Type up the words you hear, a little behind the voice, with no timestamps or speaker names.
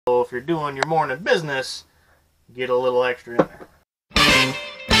So if you're doing your morning business, get a little extra in there.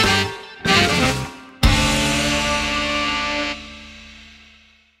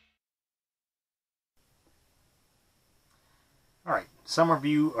 Alright, some of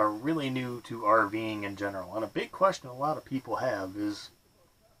you are really new to RVing in general, and a big question a lot of people have is,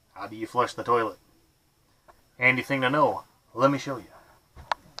 how do you flush the toilet? Handy thing to know. Let me show you.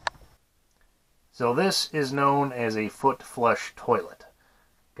 So this is known as a foot flush toilet.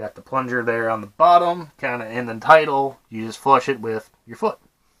 Got the plunger there on the bottom, kind of in the title. You just flush it with your foot.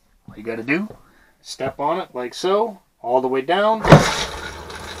 All you got to do, step on it like so, all the way down,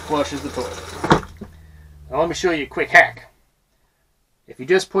 flushes the toilet. Now let me show you a quick hack. If you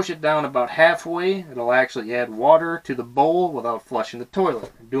just push it down about halfway, it'll actually add water to the bowl without flushing the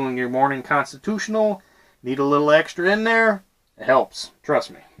toilet. Doing your morning constitutional, need a little extra in there, it helps,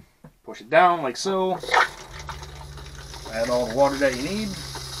 trust me. Push it down like so, add all the water that you need,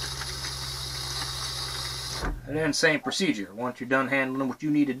 and then same procedure. Once you're done handling what you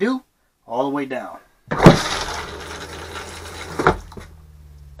need to do, all the way down.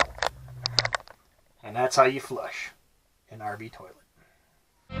 And that's how you flush an RV toilet.